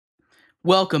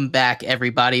Welcome back,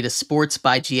 everybody, to Sports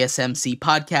by GSMC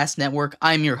Podcast Network.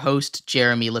 I'm your host,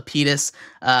 Jeremy Lapidus.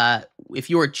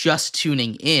 If you are just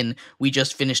tuning in, we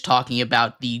just finished talking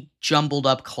about the jumbled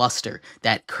up cluster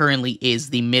that currently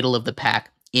is the middle of the pack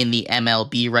in the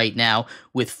MLB right now,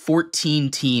 with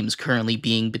 14 teams currently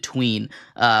being between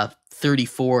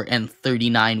 34 and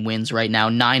 39 wins right now,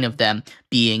 9 of them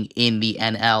being in the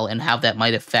NL, and how that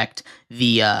might affect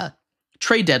the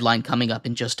trade deadline coming up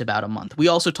in just about a month. We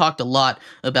also talked a lot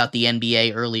about the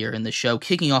NBA earlier in the show,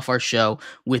 kicking off our show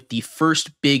with the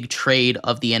first big trade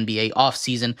of the NBA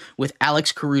offseason, with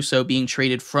Alex Caruso being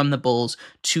traded from the Bulls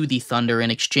to the Thunder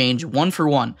in exchange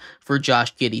 1-for-1 for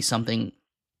Josh Giddy, something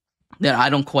that I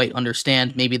don't quite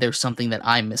understand. Maybe there's something that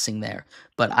I'm missing there,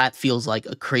 but that feels like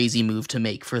a crazy move to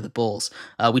make for the Bulls.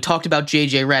 We talked about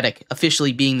JJ Redick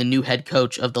officially being the new head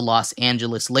coach of the Los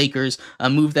Angeles Lakers, a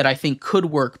move that I think could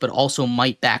work, but also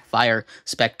might backfire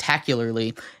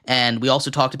spectacularly. And we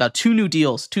also talked about two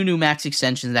new max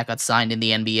extensions that got signed in the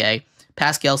NBA.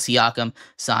 Pascal Siakam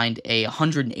signed a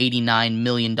 $189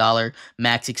 million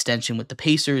max extension with the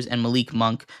Pacers, and Malik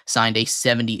Monk signed a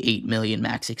 $78 million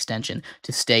max extension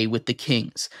to stay with the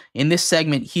Kings. In this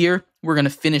segment here, we're going to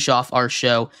finish off our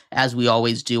show, as we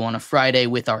always do on a Friday,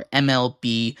 with our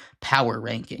MLB Power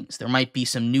Rankings. There might be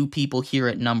some new people here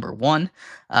at number 1,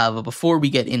 but before we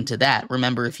get into that,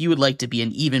 remember, if you would like to be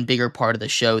an even bigger part of the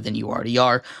show than you already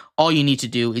are, all you need to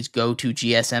do is go to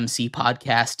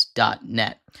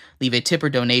GSMCPodcast.net. Leave a tip or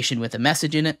donation with a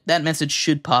message in it. That message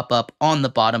should pop up on the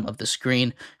bottom of the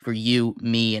screen for you,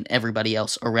 me, and everybody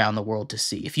else around the world to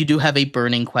see. If you do have a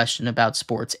burning question about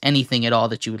sports, anything at all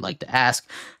that you would like to ask,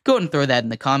 go ahead and throw that in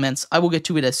the comments. I will get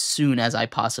to it as soon as I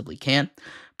possibly can.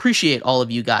 Appreciate all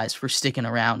of you guys for sticking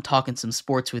around, talking some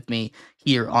sports with me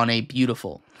here on a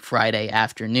beautiful Friday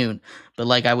afternoon. But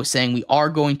like I was saying, we are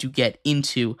going to get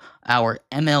into our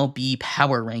MLB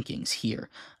Power Rankings here.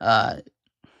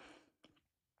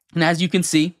 And as you can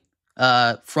see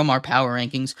from our power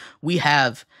rankings, we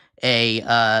have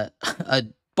a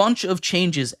bunch of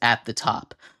changes at the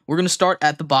top. We're going to start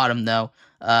at the bottom, though.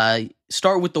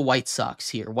 Start with the White Sox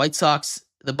here. White Sox,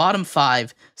 the bottom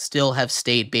 5 still have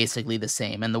stayed basically the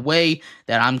same. And the way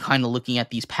that I'm kind of looking at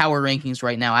these power rankings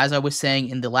right now, as I was saying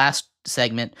in the last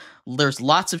segment, there's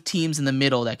lots of teams in the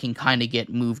middle that can kind of get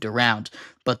moved around.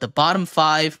 But the bottom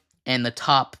 5 and the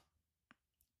top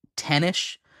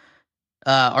 10-ish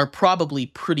are probably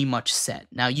pretty much set.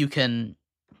 Now you can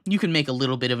make a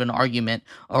little bit of an argument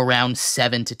around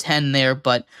 7 to 10 there,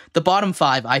 but the bottom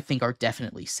 5 I think are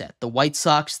definitely set. The White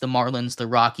Sox, the Marlins, the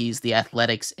Rockies, the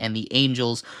Athletics, and the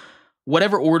Angels.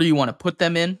 Whatever order you want to put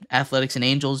them in, Athletics and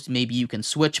Angels, maybe you can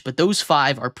switch, but those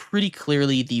 5 are pretty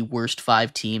clearly the worst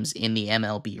 5 teams in the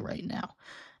MLB right now.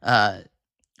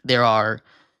 There are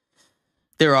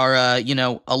a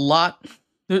lot.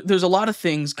 There's a lot of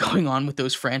things going on with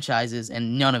those franchises,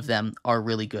 and none of them are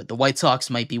really good. The White Sox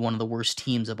might be one of the worst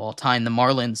teams of all time. The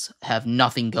Marlins have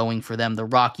nothing going for them. The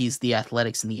Rockies, the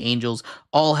Athletics, and the Angels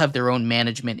all have their own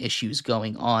management issues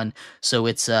going on, so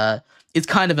it's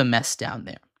kind of a mess down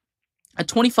there. At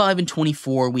 25 and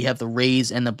 24, we have the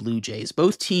Rays and the Blue Jays,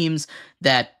 both teams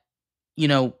that,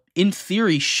 in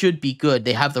theory should be good.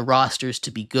 They have the rosters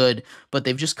to be good, but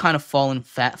they've just kind of fallen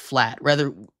flat.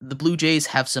 Rather, the Blue Jays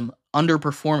have some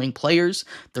underperforming players.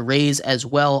 The Rays as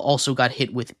well also got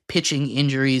hit with pitching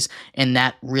injuries, and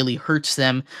that really hurts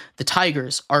them. The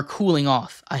Tigers are cooling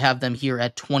off. I have them here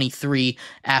at 23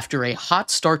 after a hot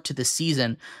start to the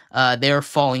season. They're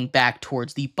falling back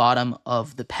towards the bottom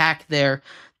of the pack there.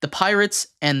 The Pirates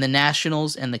and the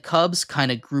Nationals and the Cubs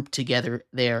kind of grouped together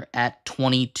there at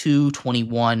 22,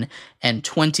 21, and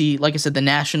 20. Like I said, the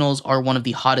Nationals are one of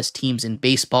the hottest teams in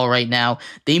baseball right now.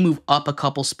 They move up a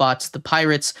couple spots. The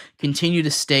Pirates continue to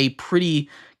stay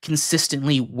pretty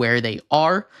consistently where they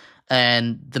are.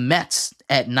 And the Mets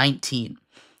at 19.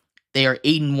 They are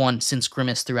 8-1 since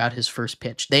Grimace threw out his first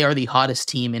pitch. They are the hottest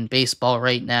team in baseball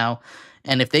right now.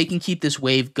 And if they can keep this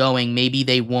wave going, maybe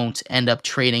they won't end up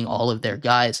trading all of their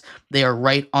guys. They are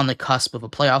right on the cusp of a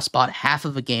playoff spot, half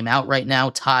of a game out right now,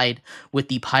 tied with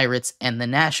the Pirates and the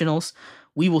Nationals.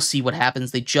 We will see what happens.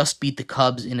 They just beat the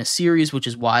Cubs in a series, which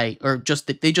is why,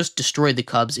 they just destroyed the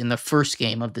Cubs in the first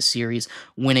game of the series,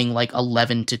 winning like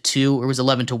 11-2, or it was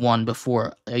 11-1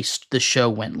 before the show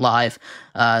went live.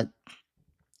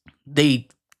 They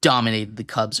dominated the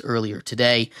Cubs earlier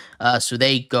today, so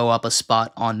they go up a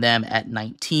spot on them at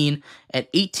 19. At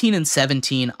 18 and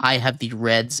 17, I have the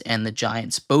Reds and the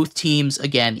Giants. Both teams,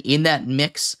 again, in that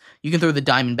mix. You can throw the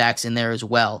Diamondbacks in there as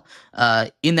well.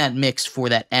 In that mix for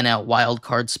that NL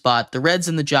wildcard spot, the Reds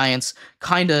and the Giants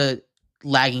kind of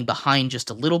lagging behind just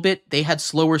a little bit. They had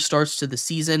slower starts to the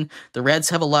season. The Reds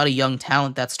have a lot of young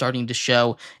talent that's starting to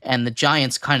show, and the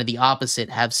Giants, kind of the opposite,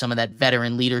 have some of that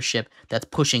veteran leadership that's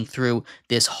pushing through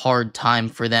this hard time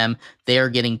for them. They are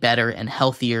getting better and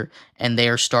healthier, and they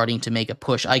are starting to make a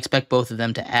push. I expect both of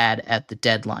them to add at the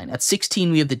deadline. At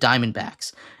 16, we have the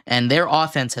Diamondbacks, and their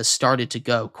offense has started to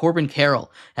go. Corbin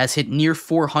Carroll has hit near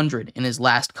 400 in his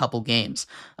last couple games.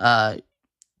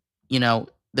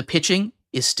 The pitching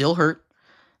is still hurt.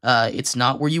 It's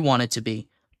not where you want it to be,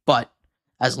 but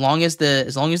as long as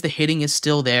the hitting is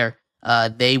still there,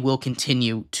 they will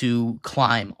continue to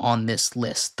climb on this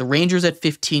list. The Rangers at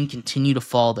 15 continue to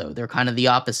fall, though. They're kind of the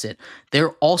opposite.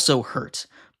 They're also hurt,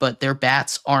 but their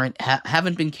bats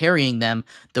haven't been carrying them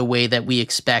the way that we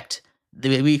expected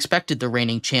the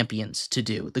reigning champions to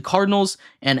do. The Cardinals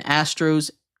and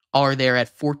Astros are there at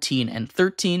 14 and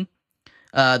 13.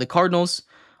 The Cardinals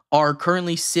are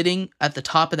currently sitting at the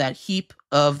top of that heap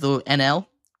of the NL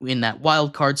in that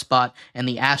wild card spot, and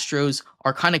the Astros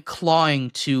are kind of clawing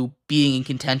to being in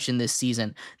contention this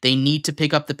season. They need to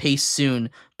pick up the pace soon,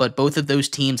 but both of those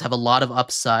teams have a lot of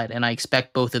upside, and I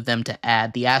expect both of them to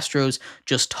add. The Astros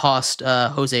just tossed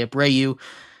Jose Abreu.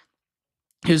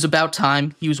 It was about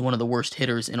time. He was one of the worst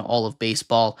hitters in all of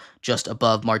baseball, just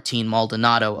above Martin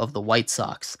Maldonado of the White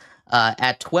Sox.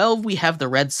 At 12, we have the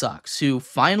Red Sox, who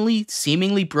finally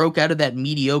seemingly broke out of that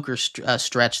mediocre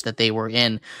stretch that they were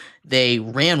in. They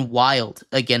ran wild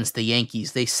against the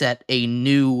Yankees. They set a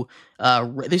new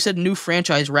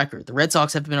franchise record. The Red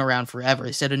Sox have been around forever.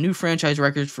 They set a new franchise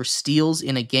record for steals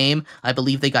in a game. I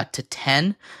believe they got to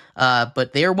 10.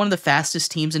 But they are one of the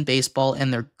fastest teams in baseball,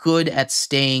 and they're good at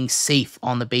staying safe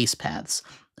on the base paths.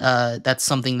 That's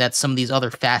something that some of these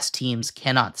other fast teams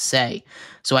cannot say.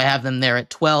 So I have them there at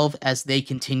 12 as they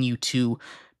continue to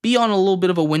be on a little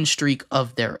bit of a win streak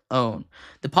of their own.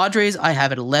 The Padres I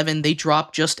have at 11. They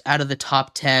dropped just out of the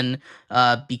top 10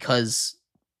 because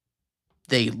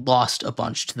they lost a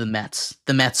bunch to the Mets.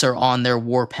 The Mets are on their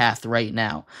warpath right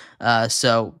now.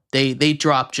 So they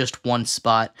dropped just one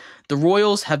spot. The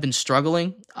Royals have been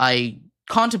struggling. I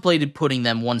contemplated putting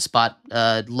them one spot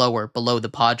lower below the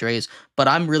Padres, but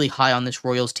I'm really high on this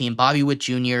Royals team. Bobby Witt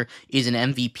Jr. is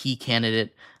an MVP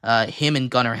candidate. Him and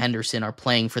Gunnar Henderson are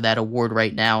playing for that award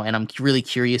right now, and I'm really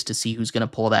curious to see who's going to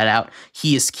pull that out.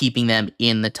 He is keeping them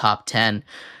in the top 10.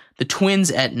 The Twins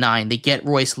at 9, they get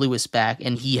Royce Lewis back,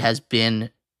 and he has been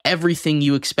everything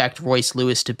you expect Royce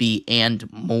Lewis to be and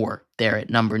more there at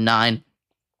number 9.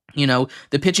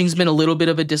 The pitching's been a little bit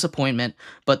of a disappointment,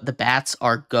 but the bats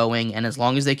are going, and as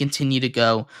long as they continue to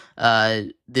go,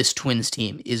 this Twins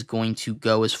team is going to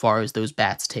go as far as those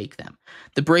bats take them.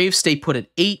 The Braves stay put at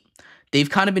 8. They've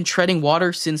kind of been treading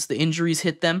water since the injuries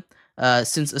hit them,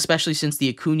 especially since the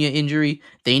Acuna injury.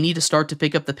 They need to start to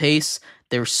pick up the pace.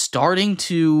 They're starting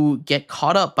to get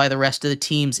caught up by the rest of the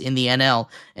teams in the NL,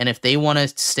 and if they want to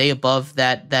stay above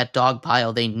that dog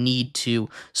pile, they need to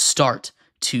start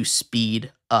to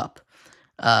speed up.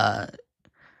 At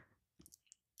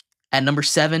number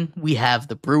 7, we have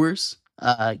the Brewers.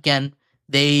 Again,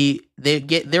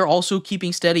 they're also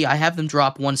keeping steady. I have them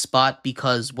drop one spot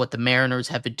because what the Mariners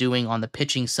have been doing on the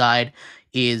pitching side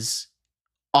is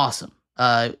awesome.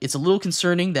 It's a little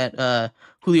concerning that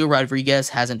Julio Rodriguez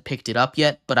hasn't picked it up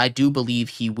yet, but I do believe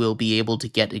he will be able to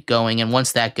get it going. And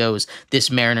once that goes,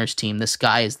 this Mariners team, the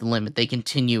sky is the limit. They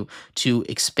continue to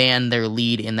expand their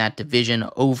lead in that division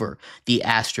over the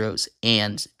Astros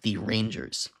and the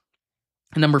Rangers.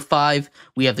 Number 5,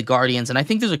 we have the Guardians, and I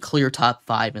think there's a clear top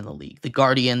 5 in the league. The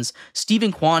Guardians,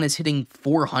 Steven Kwan is hitting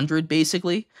 400,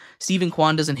 basically. Steven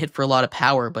Kwan doesn't hit for a lot of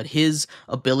power, but his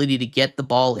ability to get the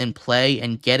ball in play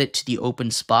and get it to the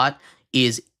open spot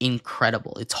is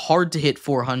incredible. It's hard to hit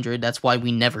 400, that's why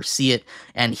we never see it,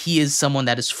 and he is someone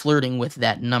that is flirting with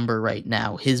that number right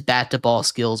now. His bat-to-ball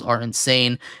skills are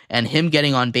insane, and him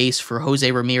getting on base for Jose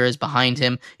Ramirez behind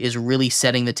him is really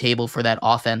setting the table for that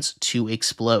offense to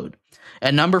explode.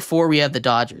 At number 4, we have the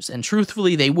Dodgers, and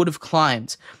truthfully, they would have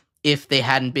climbed if they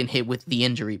hadn't been hit with the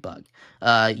injury bug.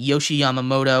 Yoshi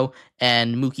Yamamoto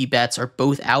and Mookie Betts are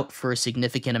both out for a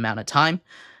significant amount of time.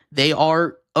 They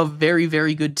are a very,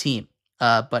 very good team,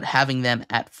 but having them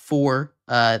at 4,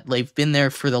 they've been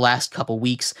there for the last couple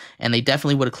weeks, and they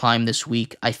definitely would have climbed this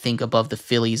week, I think, above the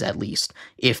Phillies at least,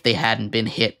 if they hadn't been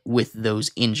hit with those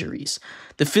injuries.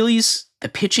 The Phillies, the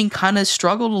pitching kind of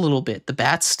struggled a little bit. The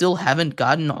bats still haven't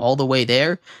gotten all the way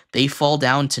there. They fall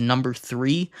down to number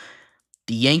 3.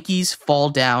 The Yankees fall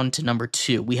down to number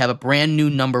 2. We have a brand new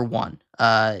number 1.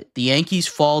 The Yankees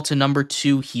fall to number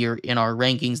 2 here in our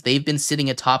rankings. They've been sitting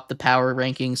atop the power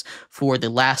rankings for the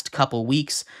last couple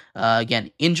weeks. Again,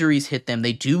 injuries hit them.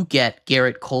 They do get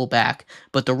Garrett Cole back,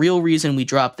 but the real reason we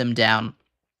drop them down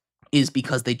is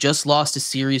because they just lost a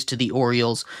series to the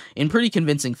Orioles in pretty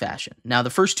convincing fashion. Now, the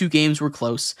first 2 games were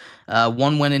close.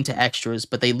 One went into extras,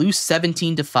 but they lose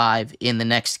 17-5 in the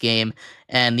next game,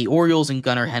 and the Orioles and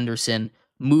Gunnar Henderson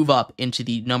move up into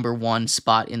the number 1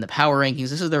 spot in the power rankings.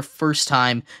 This is their first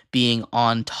time being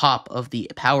on top of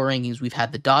the power rankings. We've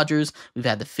had the Dodgers, we've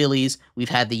had the Phillies, we've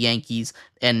had the Yankees,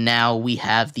 and now we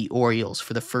have the Orioles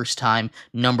for the first time,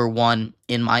 number 1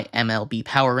 in my MLB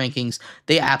power rankings.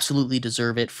 They absolutely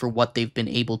deserve it for what they've been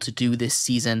able to do this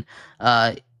season.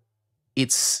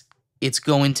 It's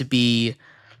going to be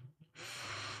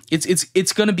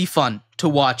it's going to be fun to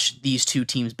watch these two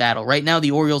teams battle. Right now,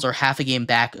 the Orioles are half a game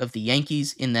back of the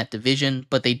Yankees in that division,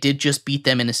 but they did just beat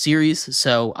them in a series,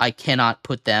 so I cannot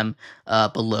put them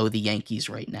below the Yankees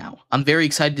right now. I'm very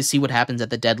excited to see what happens at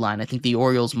the deadline. I think the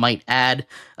Orioles might add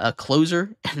a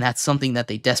closer, and that's something that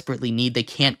they desperately need. They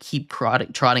can't keep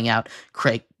trotting out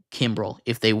Craig Kimbrell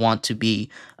if they want to be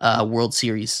World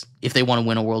Series, if they want to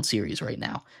win a World Series right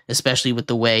now, especially with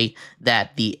the way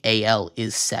that the AL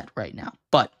is set right now.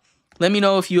 But let me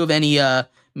know if you have any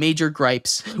major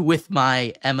gripes with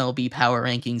my MLB power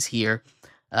rankings here.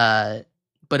 But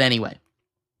anyway,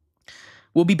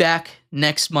 we'll be back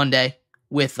next Monday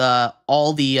with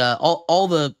all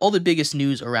the biggest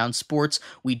news around sports.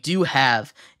 We do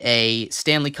have a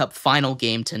Stanley Cup final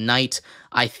game tonight.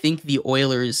 I think the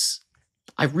Oilers,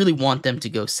 I really want them to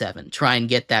go 7, try and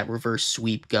get that reverse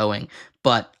sweep going,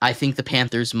 but I think the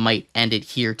Panthers might end it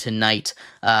here tonight.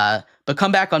 But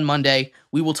come back on Monday.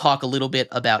 We will talk a little bit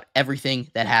about everything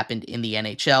that happened in the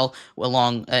NHL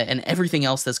and everything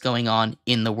else that's going on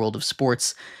in the world of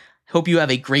sports. Hope you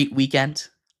have a great weekend.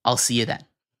 I'll see you then.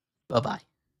 Bye-bye.